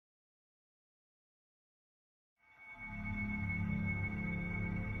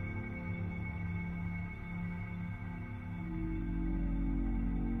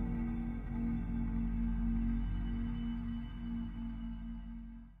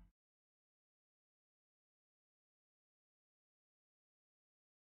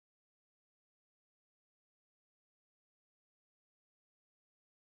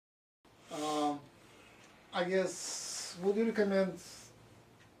I guess, would you recommend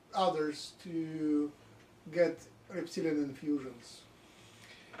others to get reptilian infusions?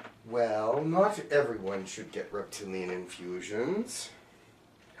 Well, not everyone should get reptilian infusions.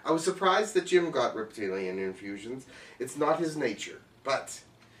 I was surprised that Jim got reptilian infusions. It's not his nature, but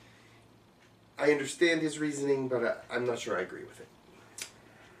I understand his reasoning, but I'm not sure I agree with it.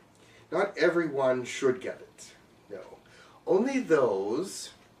 Not everyone should get it, no. Only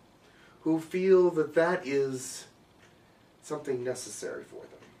those who feel that that is something necessary for them.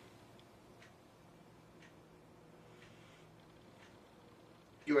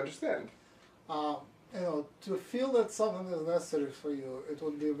 You understand? You know, to feel that something is necessary for you, it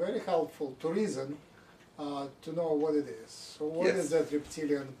would be very helpful to reason to know what it is. So what is that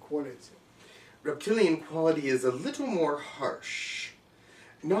reptilian quality? Reptilian quality is a little more harsh.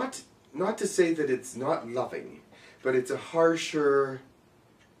 Not to say that it's not loving, but it's a harsher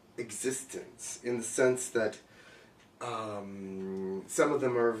existence in the sense that some of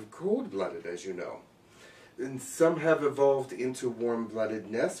them are cold-blooded, as you know. And some have evolved into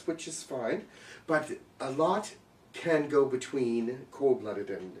warm-bloodedness, which is fine, but a lot can go between cold-blooded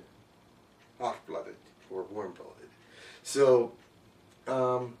and hot-blooded or warm-blooded. So,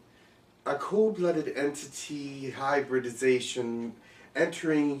 a cold-blooded entity, hybridization,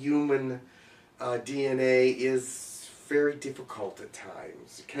 entering human DNA is very difficult at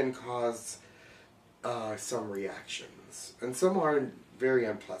times. It can cause some reactions, and some are very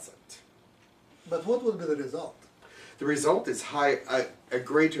unpleasant. But what would be the result? The result is a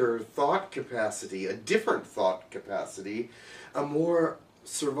greater thought capacity, a different thought capacity, a more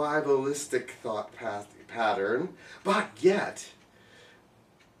survivalistic thought pattern, but yet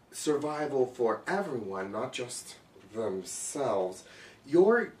survival for everyone, not just themselves.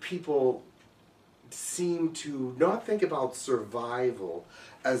 Your people seem to not think about survival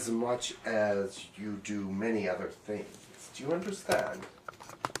as much as you do many other things. Do you understand?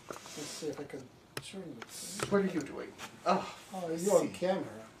 Let's see if I can turn this. What are you doing? Oh, you're on camera.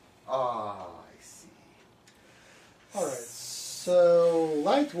 Ah, I see. Alright, so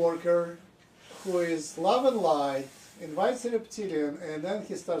Lightworker, who is love and light, invites a reptilian, and then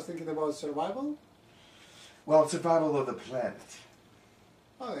he starts thinking about survival? Well, survival of the planet.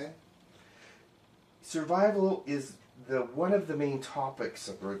 Okay. Survival is one of the main topics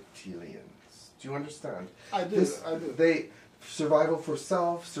of reptilians. Do you understand? I do, I do. Survival for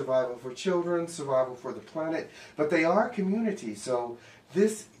self, survival for children, survival for the planet, but they are community, so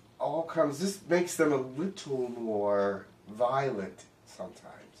this makes them a little more violent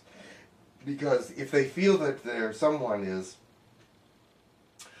sometimes. Because if they feel that someone is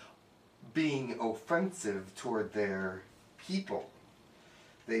being offensive toward their people,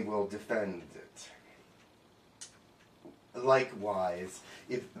 they will defend it. Likewise,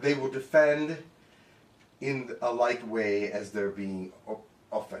 if they will defend in a like way as they're being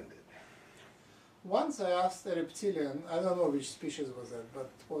offended. Once I asked a reptilian, I don't know which species was that, but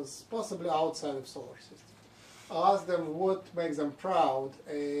it was possibly outside of solar system. I asked them what makes them proud,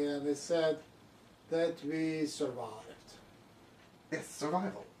 and they said that we survived. Yes,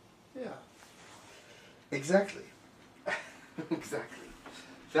 survival. Yeah. Exactly. Exactly.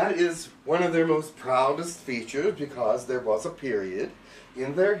 That is one of their most proudest features, because there was a period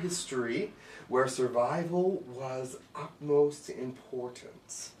in their history where survival was utmost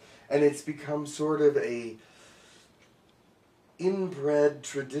importance. And it's become sort of a inbred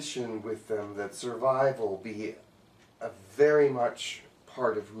tradition with them that survival be a very much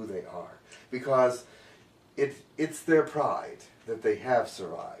part of who they are. Because it's their pride that they have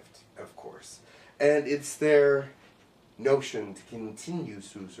survived, of course. And it's their notion to continue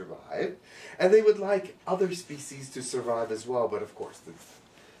to survive. And they would like other species to survive as well, but of course, it's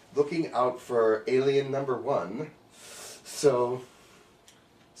looking out for alien number one. So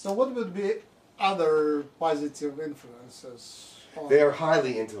what would be other positive influences? They are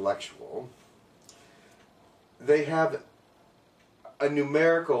highly intellectual. They have a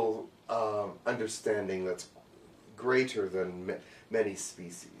numerical understanding that's greater than many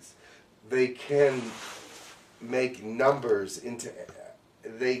species. They can make numbers into...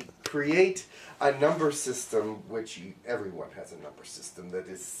 They create a number system, which everyone has a number system that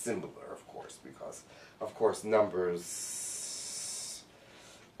is similar, of course, because, of course, numbers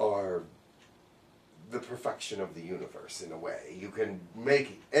are the perfection of the universe, in a way. You can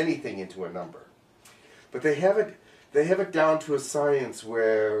make anything into a number. But they have it down to a science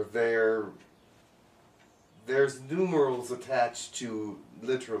where there's numerals attached to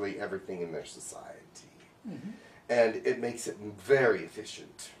literally everything in their society. Mm-hmm. And it makes it very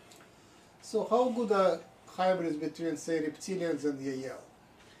efficient. So how good are hybrids between, say, reptilians and Yahyel?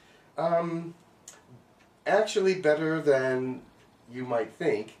 actually better than you might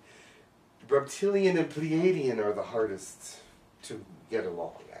think. Reptilian and Pleiadian are the hardest to get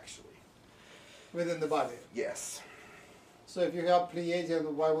along, actually. Within the body. Yes. So if you have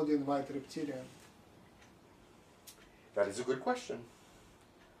Pleiadian, why would you invite Reptilian? That is a good question.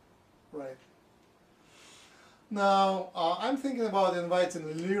 Right. Now, I'm thinking about inviting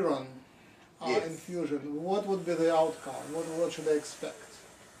Lyran Yes. infusion. What would be the outcome? What should I expect?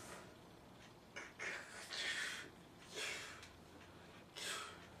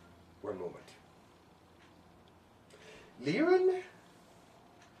 One moment. Lyran?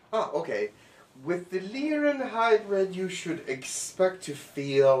 Ah, okay. With the Lyran hybrid, you should expect to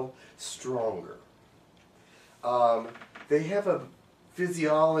feel stronger. They have a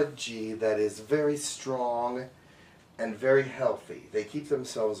physiology that is very strong and very healthy. They keep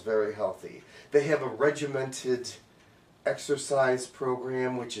themselves very healthy. They have a regimented exercise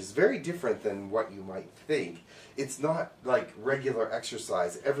program, which is very different than what you might think. It's not like regular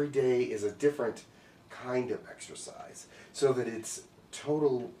exercise. Every day is a different kind of exercise, so that it's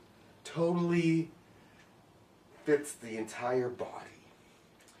totally fits the entire body.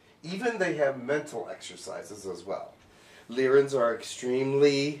 Even they have mental exercises as well. Lyrans are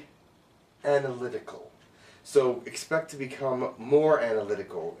extremely analytical. So expect to become more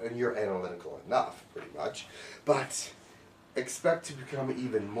analytical, and you're analytical enough, pretty much, but expect to become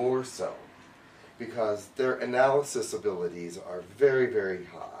even more so, because their analysis abilities are very, very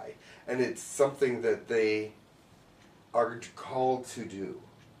high, and it's something that they are called to do,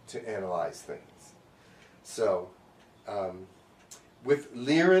 to analyze things. So, with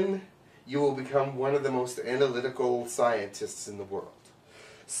Lyran, you will become one of the most analytical scientists in the world.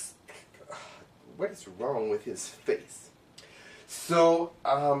 What is wrong with his face? So,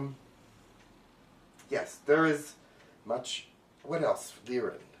 yes, there is much. What else?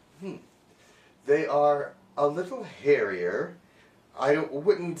 Lyran. They are a little hairier. I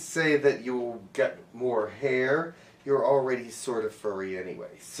wouldn't say that you'll get more hair. You're already sort of furry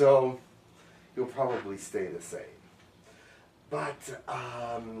anyway, so you'll probably stay the same. But,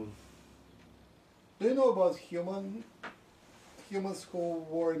 Do you know about humans who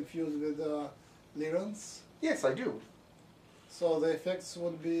were infused with Lyrans? yes, I do. So the effects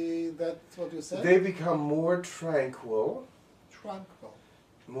would be, that's what you said? They become more tranquil, Tranquil.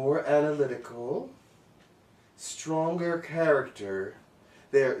 more analytical, stronger character.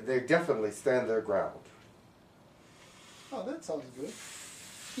 They definitely stand their ground. Oh, that sounds good.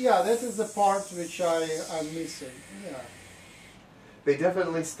 Yeah, that is the part which I'm missing. Yeah. They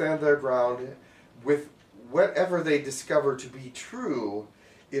definitely stand their ground with whatever they discover to be true.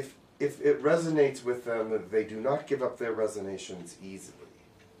 If it resonates with them, they do not give up their resonations easily.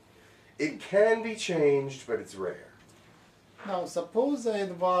 It can be changed, but it's rare. Now, suppose I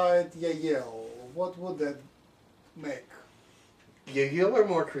invite Yahyel. What would that make? Yahyel are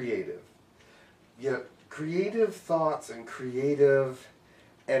more creative. Yeah, creative thoughts and creative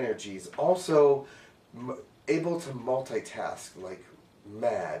energies. Also able to multitask like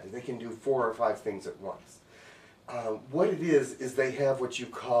mad. They can do 4 or 5 things at once. What it is they have what you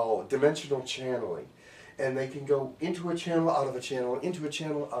call dimensional channeling. And they can go into a channel, out of a channel, into a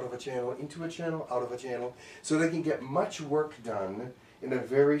channel, out of a channel, into a channel, out of a channel. So they can get much work done in a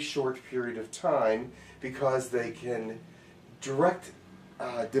very short period of time, because they can direct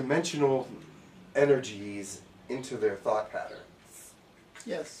dimensional energies into their thought patterns.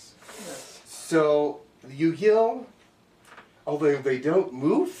 Yes, yes. So Yahyel, although they don't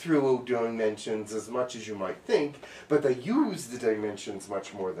move through dimensions as much as you might think, but they use the dimensions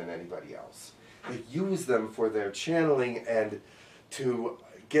much more than anybody else. They use them for their channeling and to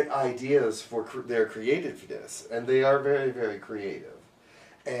get ideas for their creativeness, and they are very, very creative.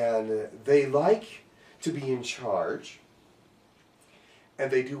 And they like to be in charge,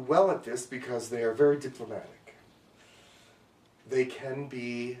 and they do well at this because they are very diplomatic. They can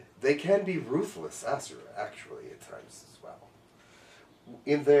be ruthless, actually, at times as well.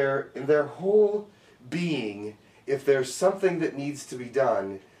 In their whole being, if there's something that needs to be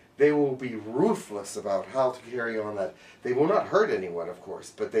done, they will be ruthless about how to carry on that. They will not hurt anyone, of course,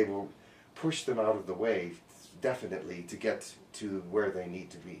 but they will push them out of the way, definitely, to get to where they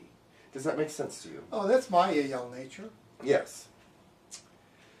need to be. Does that make sense to you? Oh, that's my Yahyel nature. Yes.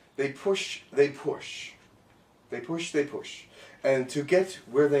 They push, they push. They push, they push. And to get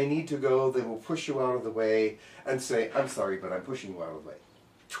where they need to go, they will push you out of the way and say, I'm sorry, but I'm pushing you out of the way.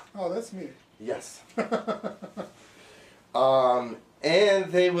 Oh, that's me. Yes.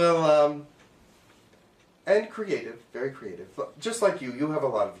 And they will, and creative, very creative. Just like you have a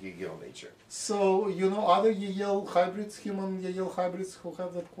lot of Yahyel nature. So, you know other Yahyel hybrids, human Yahyel hybrids who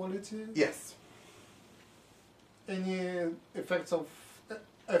have that quality? Yes. Any effects on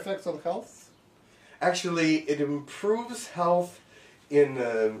health? Actually, it improves health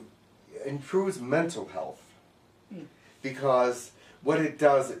improves mental health. Because what it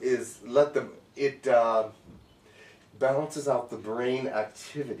does is it balances out the brain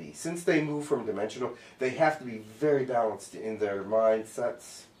activity. Since they move from dimensional, they have to be very balanced in their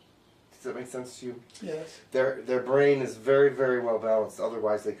mindsets. Does that make sense to you? Yes. Their brain is very, very well balanced.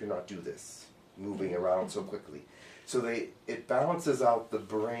 Otherwise, they could not do this, moving around so quickly. So it balances out the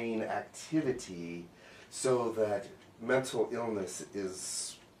brain activity so that mental illness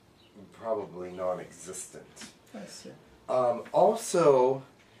is probably non-existent. I see. Also,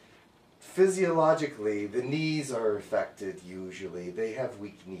 physiologically, the knees are affected usually. They have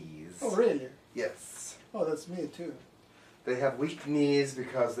weak knees. Oh, really? Yes. Oh, that's me too. They have weak knees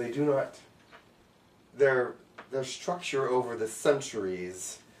because they do not... Their structure over the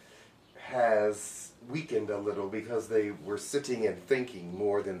centuries has weakened a little because they were sitting and thinking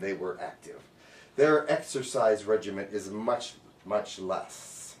more than they were active. Their exercise regimen is much, much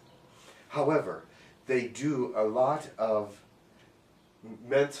less. However, they do a lot of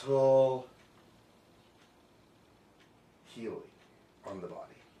mental healing on the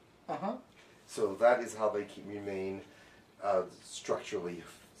body. Uh-huh. So that is how they remain structurally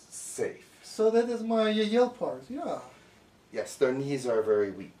safe. So that is my Yahyel part, yeah. Yes, their knees are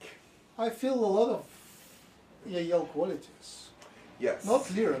very weak. I feel a lot of Yahyel qualities. Yes. Not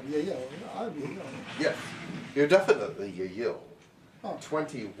Lyran, Yahyel. I'm Yahyel. Yes. You're definitely Yahyel. Oh.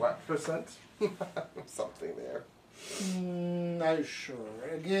 20% something there. Not sure.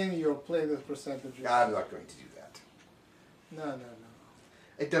 Again, you're playing with percentages. I'm not going to do that. No.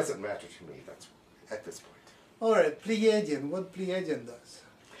 It doesn't matter to me. That's at this point. All right, Pleiadian. What Pleiadian does?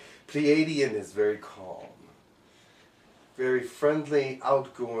 Pleiadian is very calm, very friendly,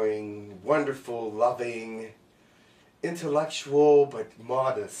 outgoing, wonderful, loving, intellectual but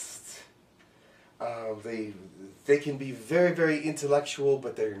modest. They can be very, very intellectual,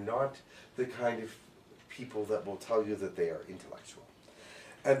 but they're not the kind of people that will tell you that they are intellectual.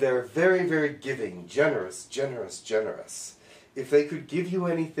 And they're very, very giving, generous. If they could give you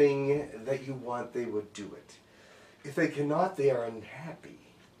anything that you want, they would do it. If they cannot, they are unhappy.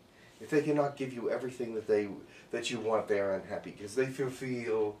 If they cannot give you everything that you want, they are unhappy because they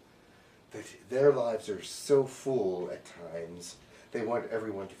feel that their lives are so full at times. They want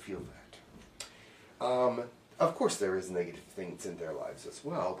everyone to feel that. Of course, there is negative things in their lives as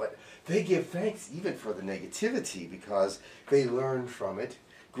well, but they give thanks even for the negativity because they learn from it,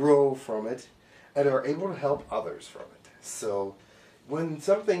 grow from it, and are able to help others from it. So when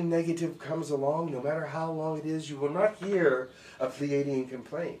something negative comes along, no matter how long it is, you will not hear a Pleiadian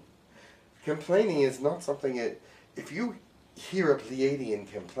complain. Complaining is not something if you hear a Pleiadian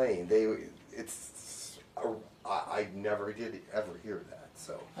complain, I never did ever hear that.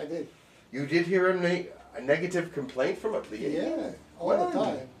 So I did. You did hear a negative complaint from a Pleiadian? Yeah, all the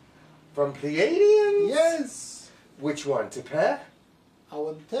time. From Pleiadians? Yes. Which one? 𝗪𝗡? I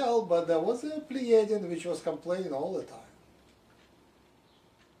wouldn't tell, but there was a Pleiadian which was complaining all the time.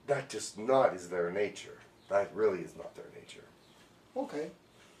 That just not is their nature. That really is not their nature. Okay.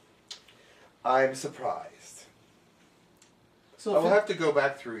 I'm surprised. So I'll have to go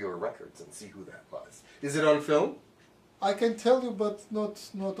back through your records and see who that was. Is it on film? I can tell you, but not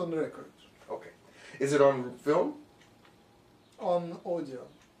on record. Okay. Is it on film? On audio.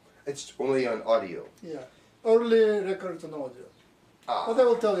 It's only on audio. Yeah. Early records on audio. Ah. But I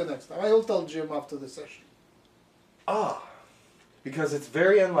will tell you next time. I will tell Jim after the session. Ah. Because it's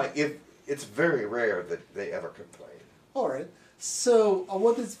very it's very rare that they ever complain. All right. So,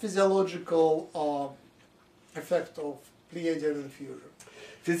 what is physiological effect of Pleiadian infusion?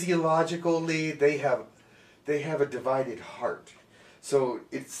 Physiologically, they have a divided heart, so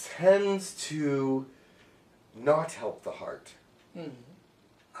it tends to not help the heart.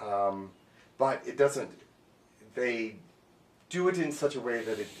 Mm-hmm. But it doesn't. They do it in such a way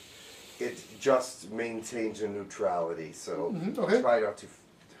that it just maintains a neutrality. So okay. Try not to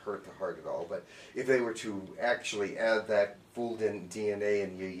hurt the heart at all. But if they were to actually add that fooled in DNA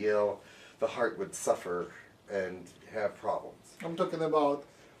in Yahyel, the heart would suffer and have problems. I'm talking about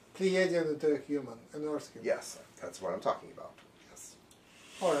Pleiadian into a human, an Earth human. Yes, that's what I'm talking about. Yes.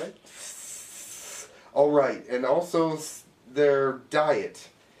 All right. All right, and also their diet.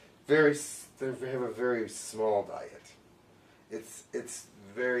 They have a very small diet.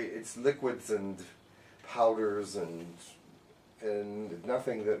 It's liquids and powders and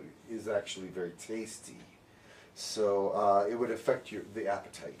nothing that is actually very tasty. So it would affect the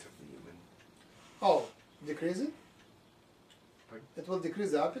appetite of the human. Oh, decrease it? Pardon? It will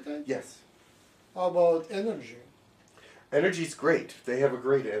decrease the appetite? Yes. How about energy? Energy's great. They have a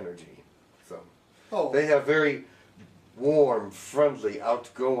great energy. So Oh, they have very warm, friendly,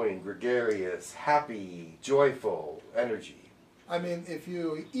 outgoing, gregarious, happy, joyful energy. I mean, if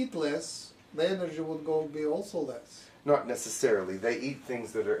you eat less, the energy would be also less. Not necessarily. They eat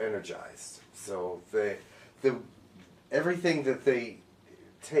things that are energized. So everything that they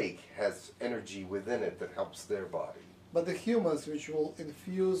take has energy within it that helps their body. But the humans, which will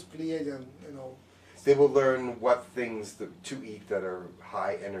infuse Pleiadian, They will learn what things to eat that are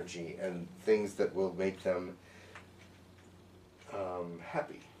high energy and things that will make them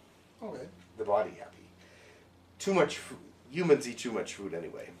happy. Okay. The body happy. Too much food. Humans eat too much food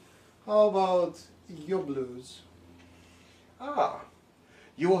anyway. How about your blues?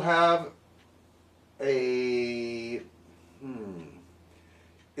 You will have a...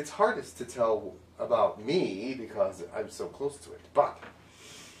 It's hardest to tell about me because I'm so close to it, but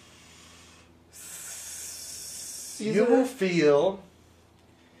you will feel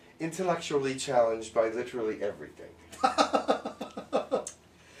intellectually challenged by literally everything.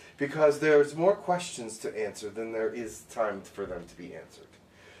 Because there's more questions to answer than there is time for them to be answered.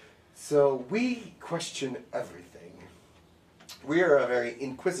 So we question everything. We are a very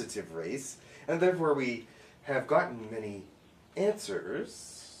inquisitive race, and therefore we have gotten many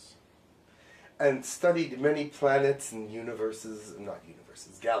answers and studied many planets and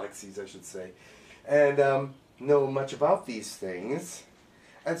galaxies I should say, and know much about these things.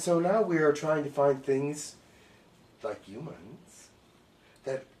 And so now we are trying to find things like humans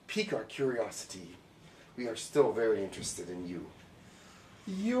that pique our curiosity. We are still very interested in you.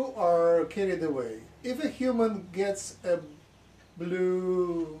 You are carried away. If a human gets a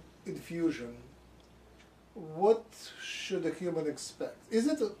blue infusion, what should a human expect? Is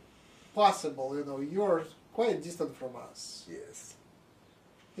it possible, you're quite distant from us. Yes.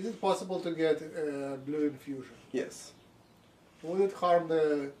 Is it possible to get a blue infusion? Yes. Would it harm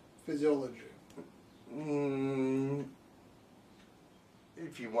the physiology?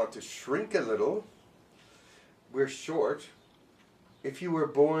 If you want to shrink a little, we're short. If you were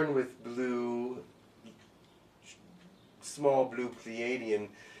born with small blue Pleiadian,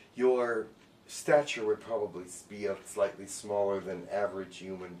 your stature would probably be slightly smaller than average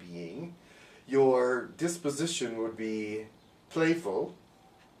human being. Your disposition would be playful.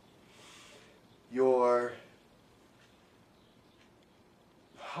 Your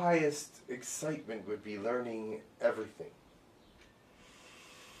highest excitement would be learning everything.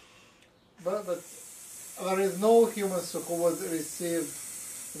 But there is no humans who would receive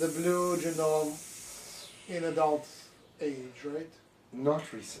the blue genome in adult age, right?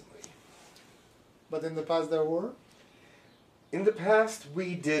 Not recently. But in the past there were? In the past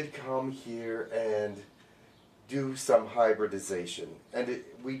we did come here and do some hybridization, and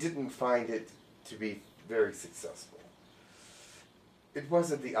we didn't find it to be very successful. It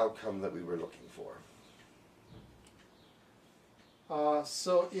wasn't the outcome that we were looking for.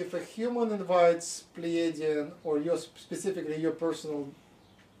 So if a human invites Pleiadian, or specifically your personal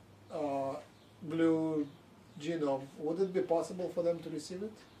blue genome, would it be possible for them to receive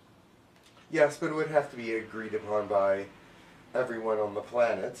it? Yes, but it would have to be agreed upon by everyone on the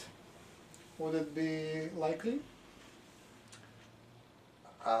planet. Would it be likely?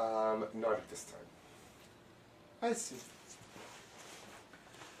 Not at this time. I see.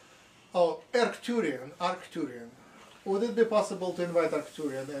 Oh, Arcturian. Would it be possible to invite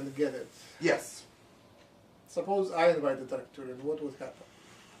Arcturian and get it? Yes. Suppose I invited Arcturian, what would happen?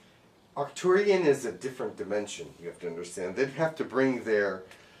 Arcturian is a different dimension, you have to understand. They'd have to bring their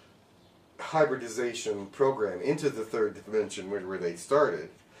hybridization program into the third dimension where they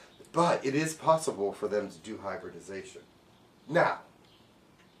started, but it is possible for them to do hybridization. Now,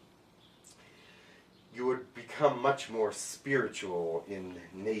 you would become much more spiritual in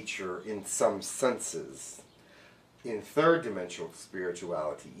nature in some senses. In third dimensional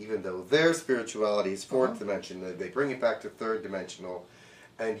spirituality, even though their spirituality is fourth dimension, they bring it back to third dimensional,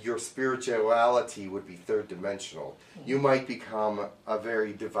 and your spirituality would be third dimensional. You might become a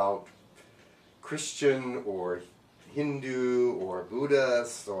very devout Christian or Hindu or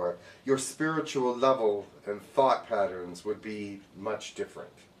Buddhist, or your spiritual level and thought patterns would be much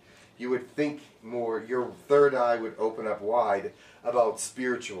different. You would think more, your third eye would open up wide about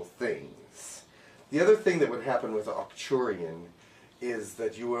spiritual things. The other thing that would happen with Arcturian is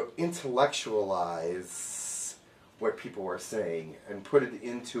that you will intellectualize what people are saying and put it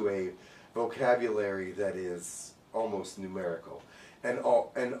into a vocabulary that is almost numerical and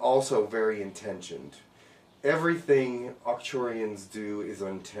also very intentioned. Everything Arcturians do is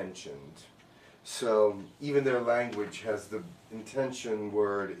intentioned. So even their language has the intention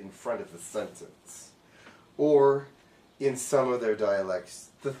word in front of the sentence. Or in some of their dialects,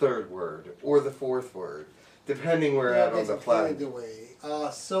 the third word or the fourth word, depending where at on the planet.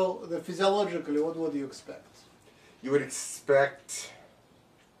 So, physiologically, what would you expect? You would expect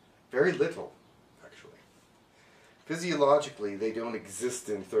very little, actually. Physiologically, they don't exist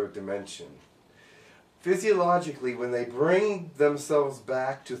in third dimension. Physiologically, when they bring themselves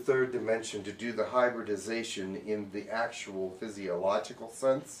back to third dimension to do the hybridization in the actual physiological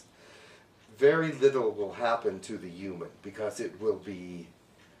sense, very little will happen to the human because it will be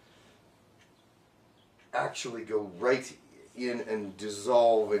actually go right in and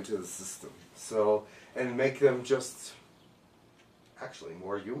dissolve into the system. So, and make them just actually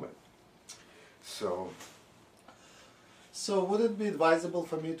more human. So would it be advisable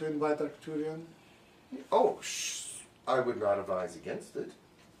for me to invite Arcturian? Oh, I would not advise against it.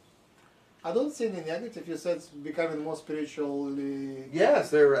 I don't see any negative. You said it's becoming more spiritually...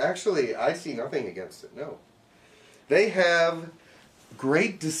 Yes, they're actually, I see nothing against it, no. They have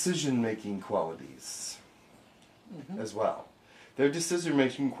great decision-making qualities as well. Their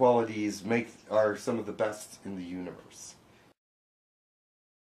decision-making qualities are some of the best in the universe.